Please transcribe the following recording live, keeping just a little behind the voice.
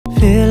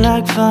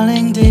like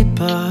falling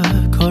deeper.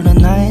 Colder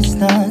nights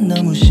난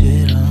너무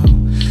싫어.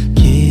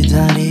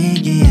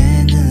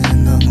 기다리기에는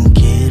너무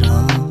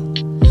길어.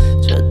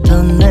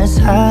 줬던 내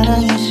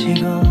사랑이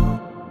식어.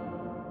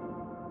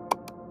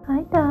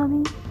 Hi,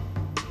 Tommy.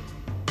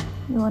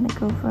 You wanna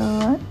go for a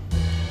run?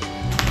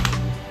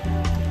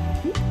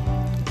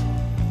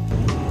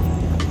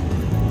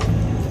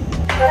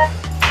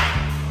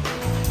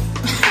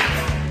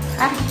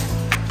 Hi.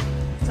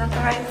 Is that the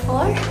right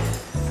floor?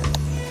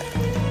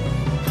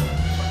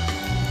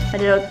 I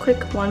did a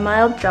quick 1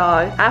 mile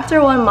jog.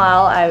 After 1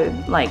 mile,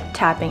 I'm like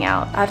tapping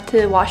out. I have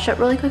to wash up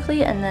really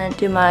quickly and then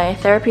do my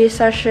therapy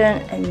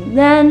session, and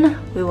then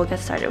we will get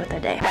started with the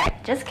day.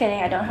 Alright, just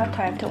kidding. I don't have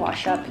time to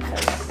wash up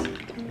because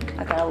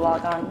I gotta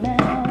log on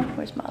now.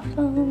 Where's my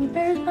phone?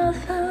 Where's my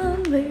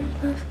phone? Where's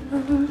my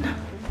phone?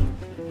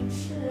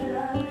 Should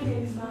I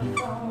leave my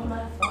phone?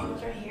 My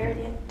phone's right here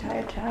the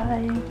entire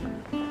time.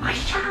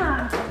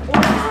 Washa!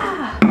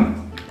 Wow!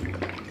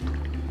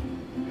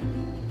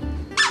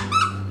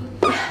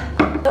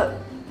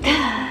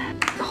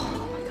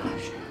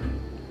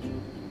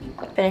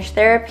 Finished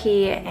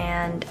therapy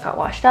and got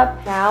washed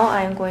up. Now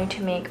I'm going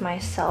to make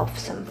myself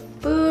some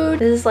food.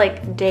 This is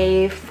like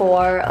day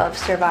 4 of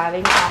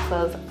surviving off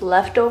of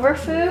leftover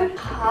food.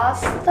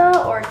 Pasta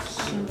or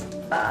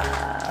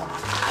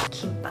kimbap?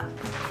 Kimbap.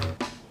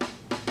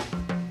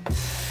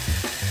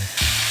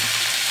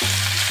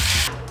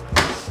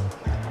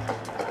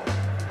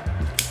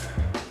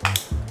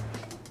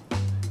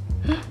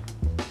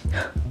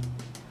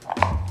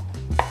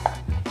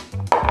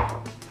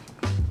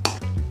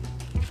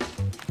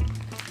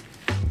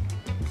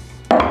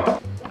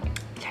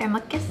 잘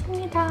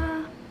먹겠습니다.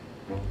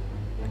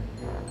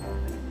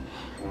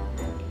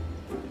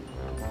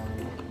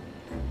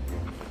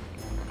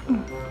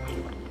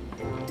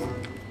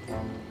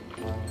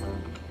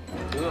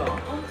 누나.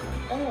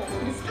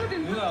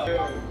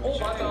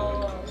 맞아.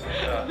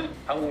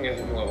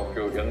 한국예술종합학교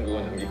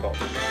연구원 연기과.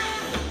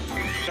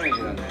 시간이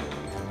지났네.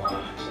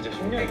 와, 진짜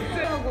 10년이.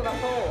 엑스하고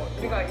나서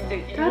우리가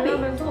이제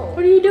일하면서 What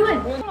are you doing?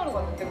 하러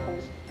갔는데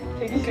거기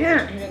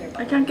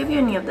I can't give you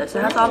any of this.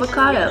 It has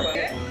avocado.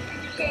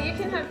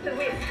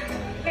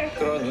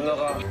 그런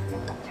누나가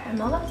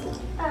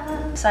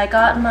So I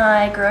got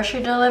my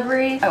grocery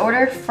delivery. I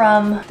ordered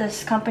from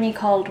this company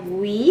called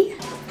We.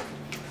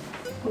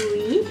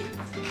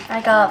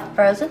 I got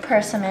frozen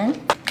persimmon,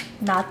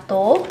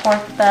 natto,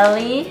 pork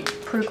belly,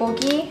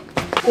 불고기.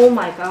 Oh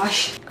my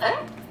gosh.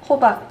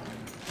 호박.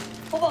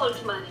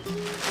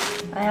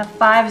 I have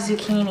 5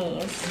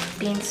 zucchinis,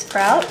 bean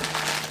sprout,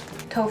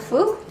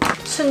 tofu,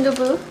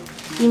 sundubu,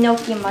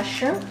 enoki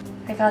mushroom.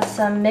 I got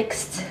some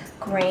mixed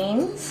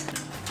grains.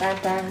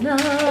 Got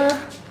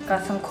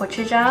some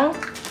gochujang,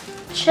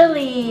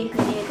 chili,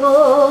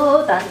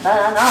 그리고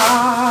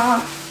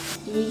단단아.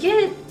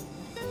 이게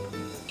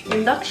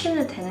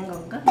인덕션은 되는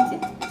건가?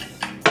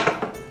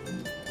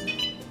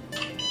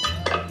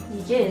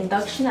 이게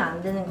인덕션은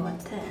안 되는 것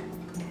같아.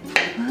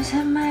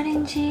 무슨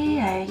말인지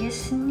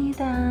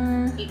알겠습니다.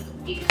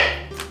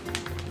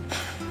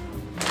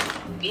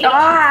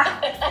 아!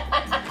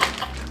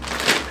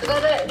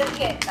 그거를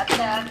이렇게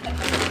놨다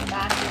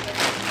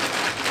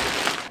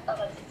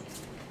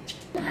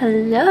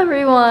Hello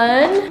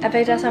everyone! I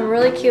picked out some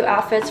really cute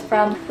outfits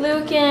from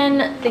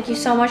LEWKIN. Thank you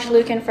so much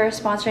LEWKIN for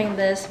sponsoring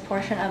this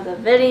portion of the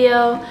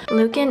video.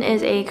 LEWKIN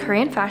is a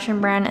Korean fashion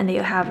brand and they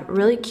have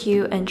really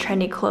cute and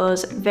trendy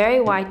clothes, very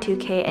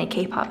Y2K and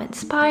K-pop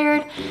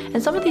inspired.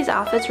 And some of these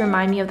outfits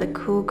remind me of the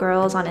cool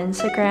girls on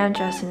Instagram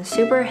dressed in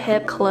super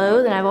hip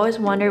clothes, and I've always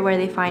wondered where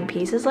they find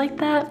pieces like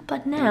that.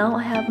 But now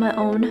I have my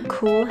own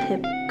cool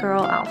hip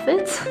girl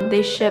outfits.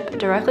 They ship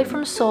directly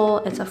from Seoul,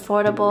 it's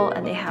affordable,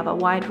 and they have a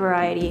wide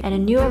variety and a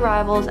new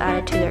arrivals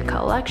added to their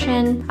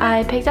collection.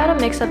 I picked out a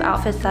mix of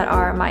outfits that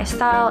are my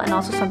style and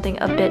also something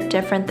a bit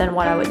different than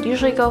what I would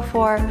usually go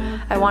for.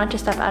 I wanted to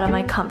step out of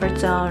my comfort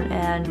zone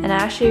and I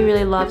actually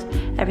really loved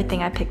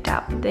everything I picked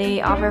out.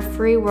 They offer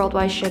free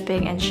worldwide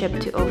shipping and ship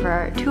to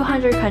over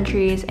 200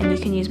 countries, and you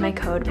can use my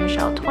code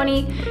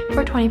Michelle20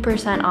 for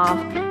 20% off.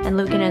 And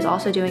LEWKIN is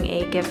also doing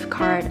a gift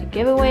card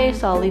giveaway,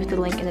 so I'll leave the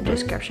link in the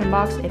description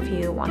box if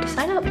you want to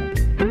sign up.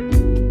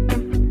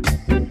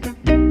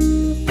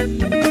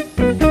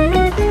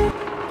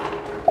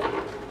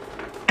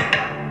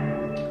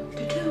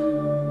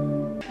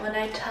 When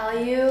I tell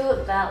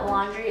you that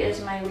laundry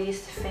is my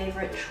least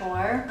favorite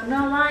chore, I'm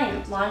not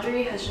lying.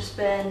 Laundry has just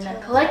been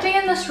collecting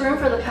in this room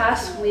for the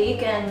past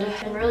week and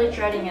I'm really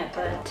dreading it.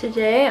 But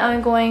today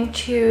I'm going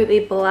to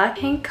the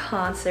Blackpink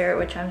concert,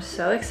 which I'm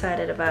so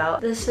excited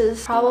about. This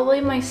is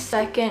probably my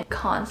second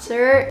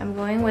concert. I'm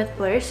going with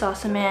Blair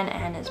Sossaman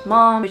and his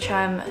mom, which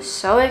I'm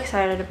so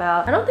excited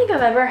about. I don't think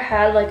I've ever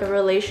had like a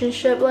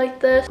relationship like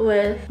this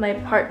with my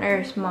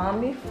partner's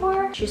mom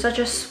before. She's such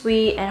a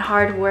sweet and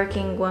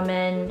hardworking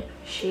woman.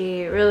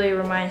 She really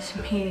reminds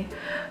me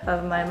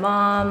of my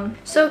mom.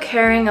 So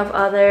caring of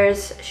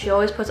others. She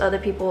always puts other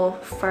people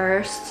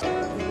first.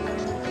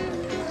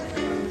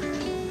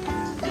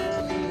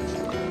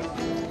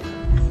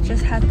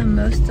 Just had the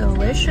most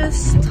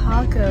delicious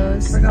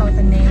tacos. I forgot what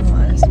the name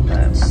was,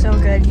 but so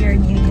here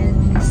in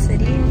Union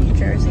City, New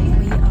Jersey.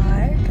 We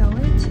are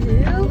going to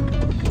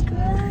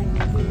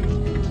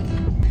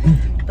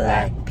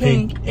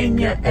Blackpink in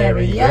your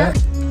area.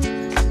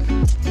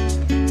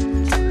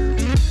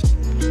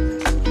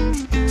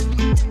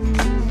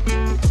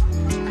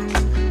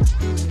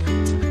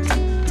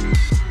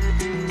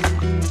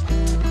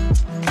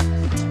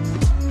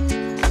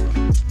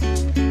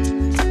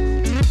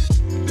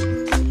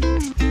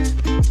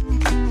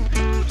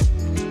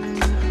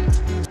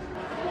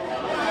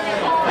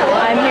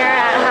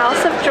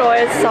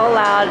 It's so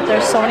loud.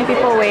 There's so many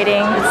people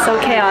waiting. It's so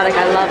chaotic.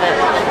 I love it.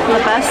 The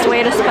best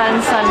way to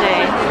spend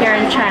Sunday here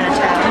in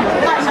Chinatown.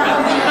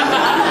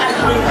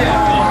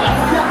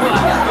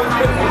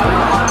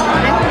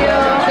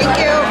 Thank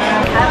you.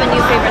 I have a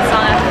new favorite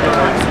song after the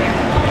ones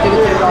here.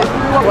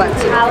 What?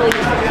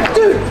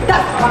 Dude,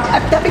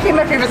 that became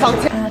my favorite song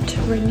too.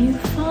 To renew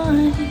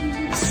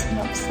funds.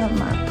 Love some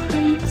more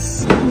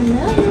prints.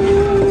 Hello.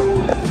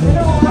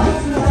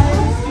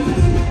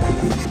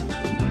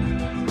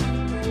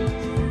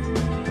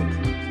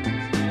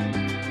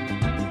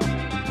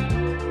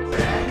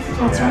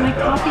 That's where my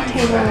coffee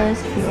table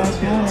is, if you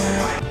guys know it.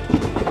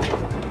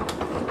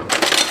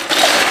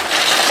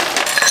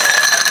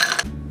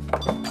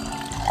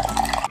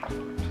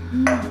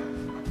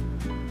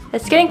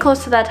 It's getting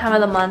close to that time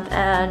of the month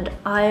and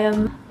I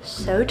am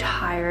so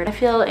tired. I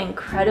feel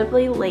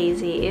incredibly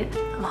lazy.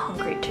 I'm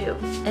hungry too.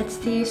 It's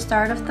the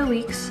start of the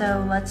week,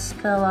 so let's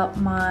fill up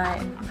my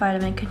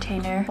vitamin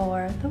container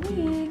for the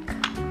week.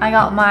 I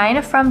got mine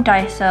from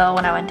Daiso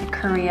when I went to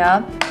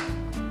Korea.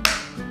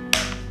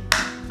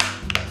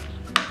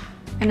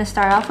 I'm gonna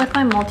start off with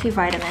my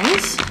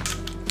multivitamins.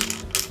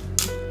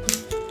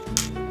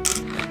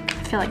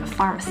 I feel like a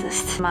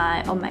pharmacist.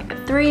 My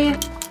omega-3,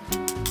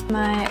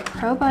 my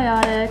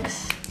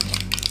probiotics,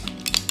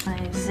 my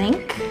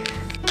zinc,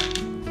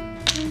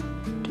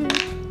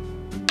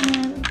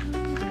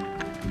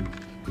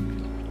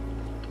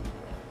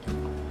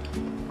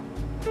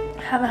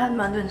 I haven't had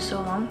mandu in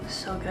so long. It's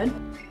so good.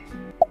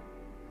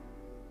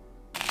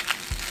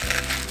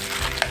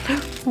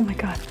 Oh my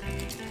god.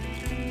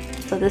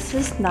 So this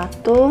is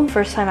natto.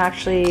 First time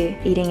actually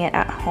eating it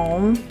at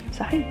home. Is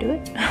that how you do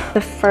it? The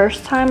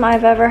first time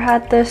I've ever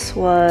had this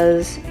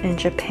was in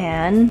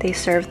Japan. They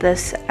served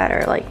this at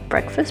our like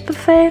breakfast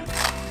buffet.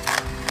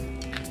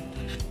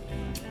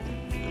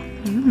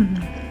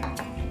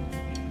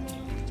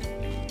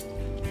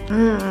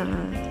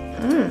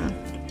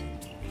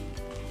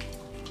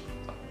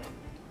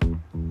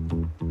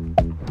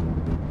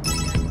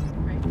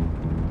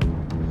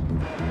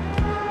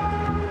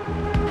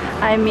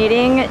 I'm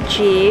meeting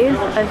G,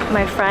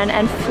 my friend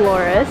and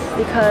florist,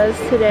 because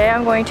today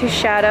I'm going to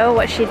shadow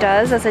what she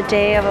does as a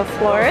day of a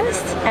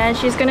florist. And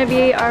she's going to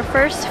be our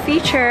first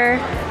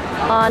feature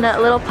on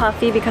Little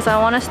Puffy because I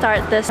want to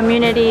start this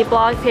community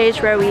blog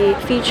page where we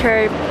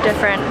feature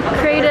different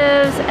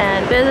creatives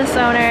and business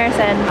owners,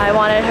 and I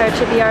wanted her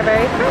to be our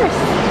very first.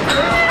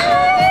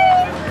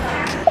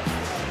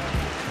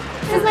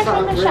 Is my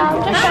friend Michelle?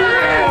 Nice.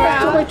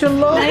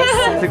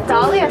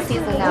 Dahlia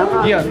season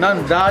now. Yeah,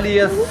 non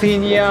Dahlia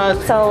senior.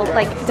 So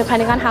like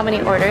depending on how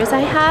many orders I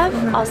have,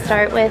 I'll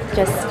start with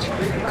just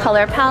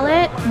color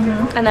palette,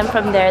 and then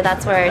from there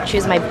that's where I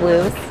choose my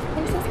blues.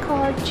 This is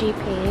called G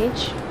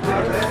Page.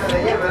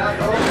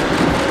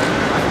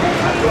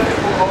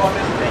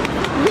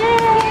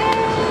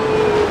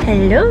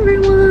 Hello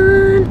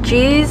everyone!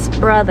 G's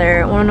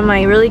brother, one of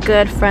my really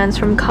good friends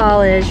from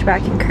college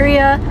back in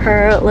Korea,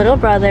 her little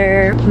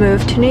brother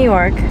moved to New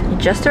York. He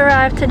just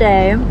arrived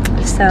today,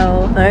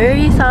 so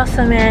very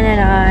salsa man and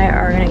I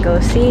are gonna go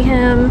see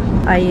him.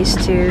 I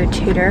used to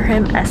tutor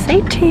him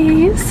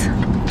SATs.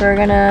 We're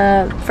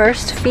gonna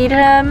first feed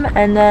him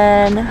and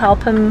then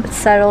help him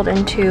settled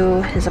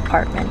into his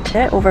apartment.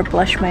 I over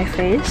blush my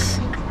face.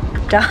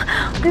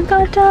 We've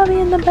got Dobby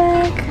in the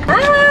back.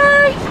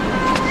 Hi!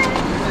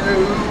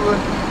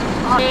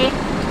 Hey,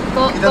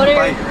 go to your...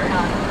 Right?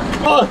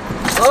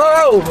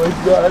 Oh my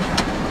god.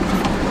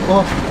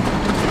 Oh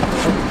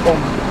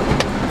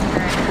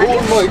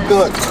my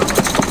god.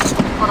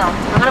 Hold on,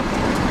 I'm gonna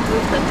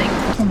move the thing.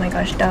 Oh my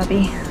gosh,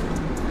 Dobby.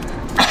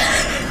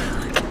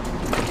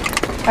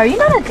 Are you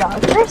not a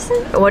dog person?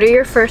 What are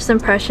your first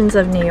impressions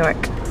of New York?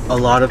 A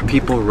lot of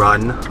people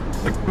run.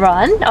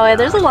 Run? Oh yeah,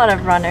 there's a lot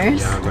of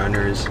runners. Yeah,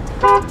 runners.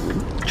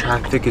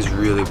 Traffic is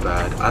really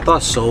bad. I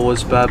thought Seoul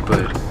was bad,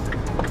 but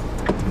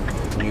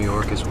New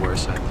York is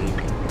worse, I think.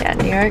 Yeah,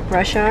 New York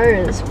rush hour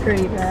is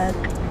pretty bad.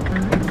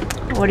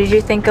 What did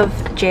you think of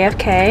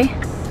JFK?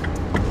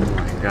 Oh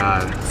my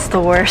god. It's the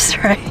worst,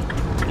 right?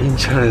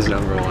 Incheon is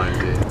 #1,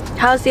 dude.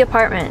 How's the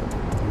apartment?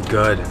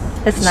 Good.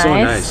 It's so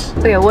nice. nice.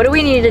 Okay, what do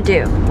we need to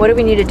do? What do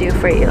we need to do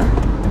for you?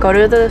 Go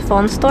to the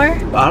phone store?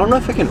 I don't know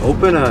if I can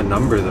open a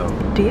number though.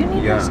 Do you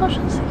need your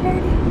social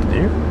security? Do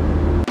you?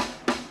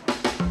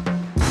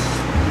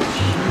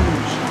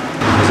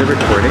 Is it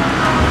recording?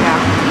 Yeah.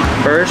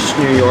 First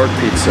New York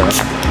pizza. Let's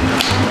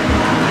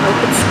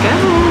go.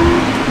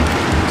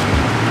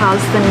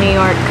 How's the New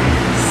York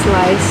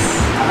slice?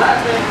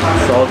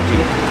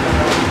 Salty.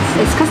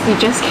 It's because you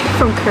just came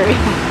from Korea.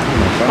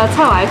 That's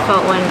how I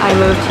felt when I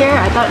moved here.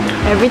 I thought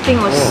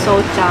everything was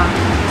so 짜.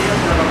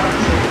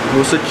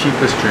 What's the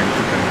cheapest drink?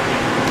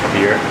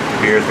 Beer.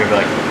 Beer is maybe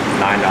like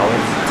 $9.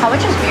 How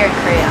much is beer in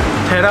Korea?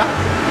 Tera?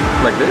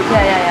 Like this?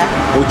 Yeah.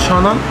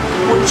 5,000원?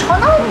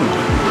 5,000원?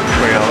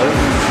 $20.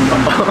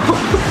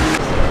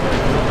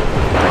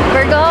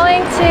 We're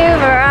going to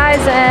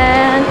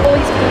Verizon.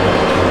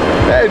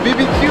 Hey,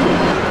 BBQ!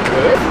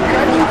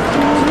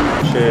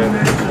 Chip,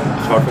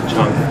 chocolate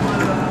chunk,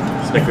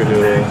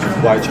 snickerdoodle,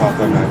 White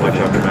chocolate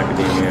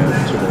macadamia,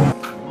 sugar.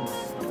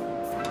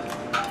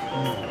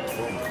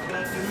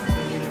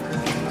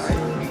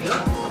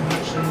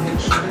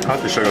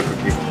 How's the sugar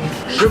cookie?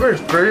 Sugar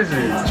is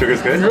crazy.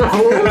 Sugar's good?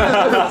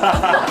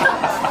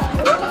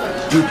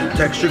 Dude, the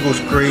texture goes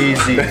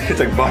crazy. It's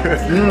like butter.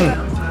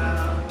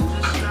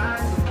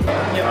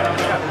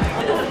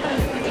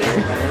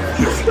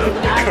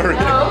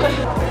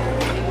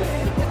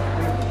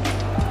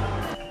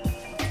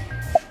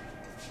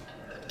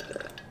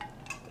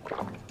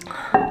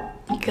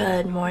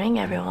 Good morning,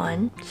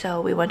 everyone. So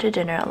we went to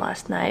dinner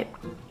last night.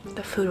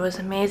 The food was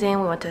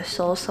amazing. We went to a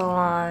Seoul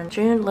salon.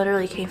 Jun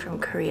literally came from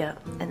Korea,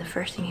 and the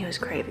first thing he was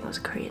craving was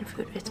Korean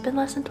food. It's been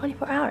less than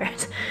 24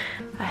 hours.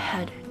 I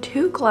had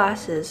 2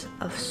 glasses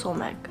of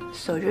Solmek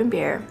soju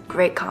beer.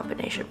 Great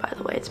combination, by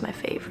the way. It's my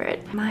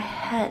favorite. My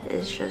head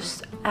is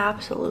just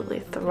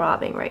absolutely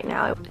throbbing right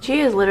now. Chi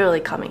is literally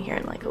coming here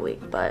in like a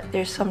week, but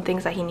there's some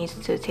things that he needs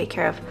to take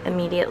care of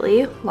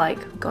immediately,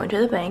 like going to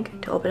the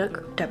bank to open a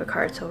debit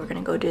card. So we're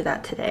gonna go do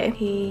that today.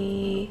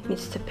 He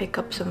needs to pick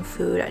up some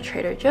food at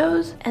Trader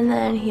Joe's, and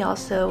then he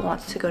also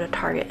wants to go to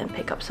Target and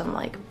pick up some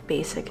like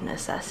basic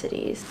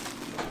necessities.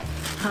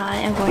 I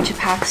am going to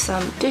pack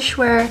some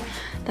dishware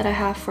that I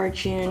have for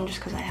June just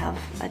because I have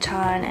a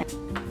ton.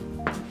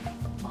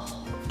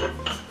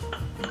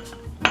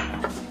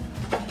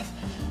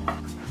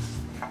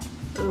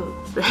 Ooh,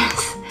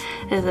 this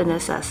is a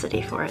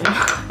necessity for him.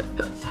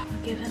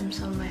 Give him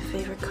some of my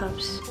favorite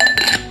cups.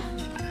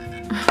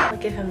 I'll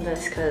give him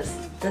this because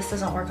this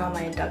doesn't work on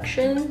my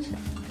inductions.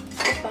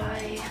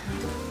 Bye.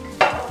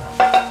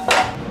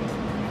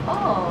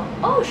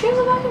 Oh, she has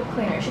a vacuum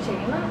cleaner. Is she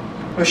taking that?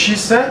 But she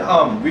said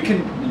we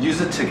can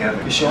use it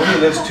together. She only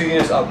lives 2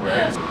 units up,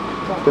 right?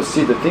 But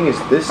see, the thing is,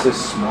 this is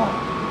small.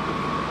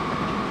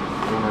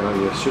 Oh my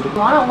god, yesterday.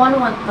 One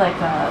want like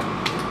a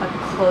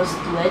closed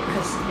lid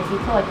because if you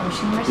put like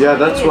umshimur, Yeah,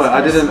 that's why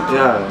I didn't.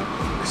 Yeah,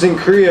 because in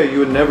Korea you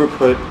would never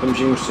put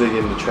umshimur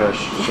in the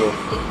trash. So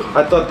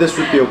I thought this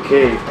would be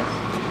okay.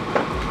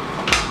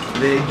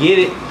 They get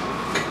it.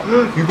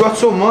 You got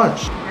so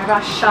much. I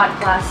got shot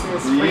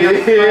glasses for your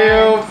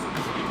friends.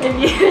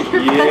 And you and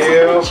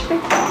your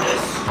friends.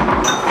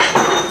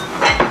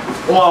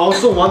 Oh, I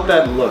also want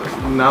that look.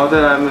 Now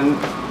that I'm in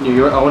New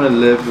York, I want to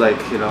live like,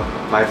 you know,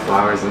 buy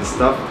flowers and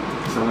stuff.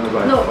 So I'm gonna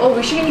buy. No, oh,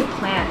 we should get you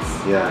plants.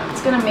 Yeah.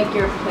 It's gonna make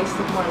your place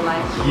look more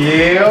lively.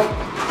 Yeah.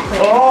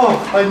 Oh,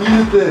 I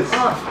needed this.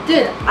 Oh,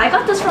 dude, I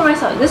got this for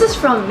myself. This is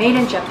from Made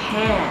in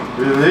Japan.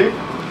 Really?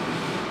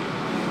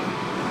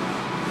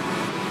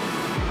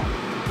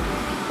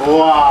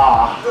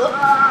 Wow.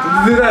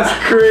 Dude, that's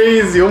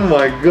crazy. Oh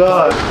my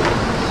god.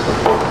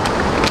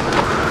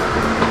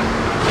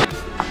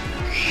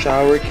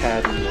 Shower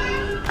caddy.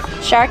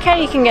 Shower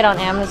caddy you can get on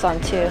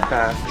Amazon too.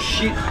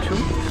 Sheet too?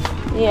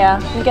 Yeah,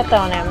 you get that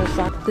on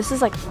Amazon. This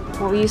is like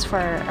what we use for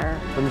our...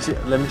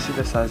 Let me see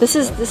the size. This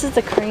is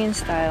the Korean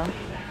style.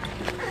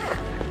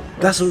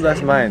 That's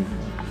mine.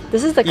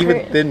 This is the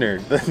Even thinner.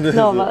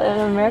 No, but in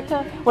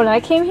America, when I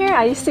came here,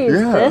 I used to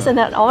use this, and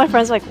then all my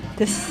friends were like,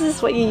 this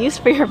is what you use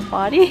for your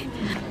body?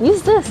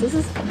 Use this. This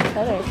is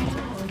better.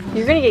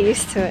 You're gonna get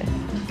used to it.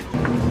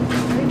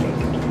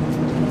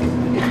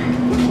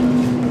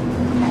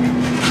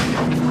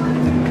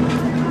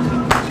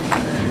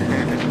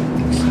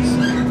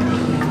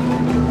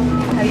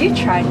 Have you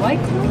tried White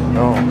Claw?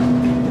 No.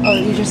 Oh,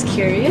 you're just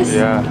curious?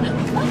 Yeah.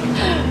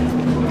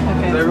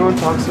 Okay. Everyone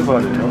talks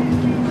about it, no?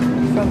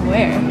 From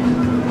where?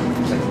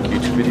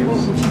 YouTube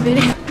videos? YouTube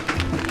video?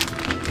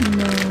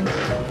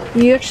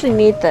 No. You actually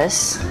need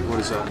this. What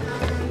is that?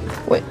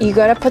 Wait, you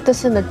gotta put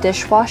this in the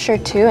dishwasher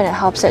too, and it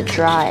helps it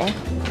dry.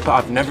 But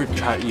I've never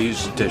tried to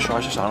use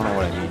dishwasher, so I don't know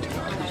what I need to be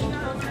honest.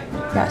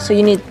 Yeah, so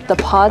you need the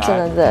pods and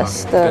then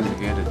this. Get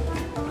it.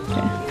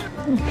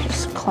 Okay.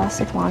 Just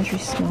classic laundry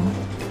smell.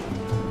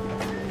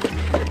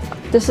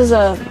 This is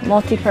a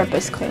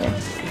multi-purpose cleaner.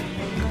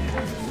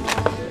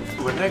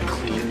 When I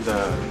clean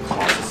the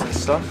closets and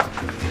stuff,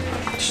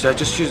 should I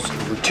just use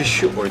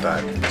tissue or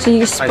that? So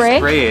you spray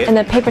it and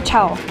then paper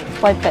towel,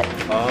 wipe it.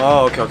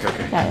 Oh, okay.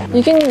 Yeah.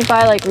 You can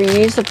buy like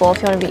reusable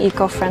if you want to be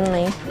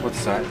eco-friendly.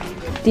 What's that?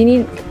 Do you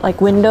need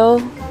like window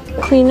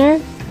cleaner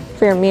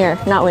for your mirror?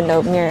 Not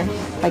window, mirror.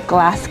 Like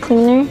glass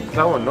cleaner?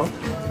 That one, no?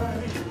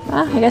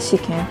 I guess you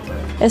can.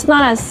 It's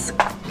not as...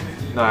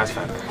 No, that's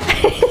fine.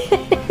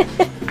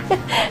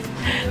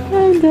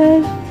 I'm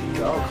dead.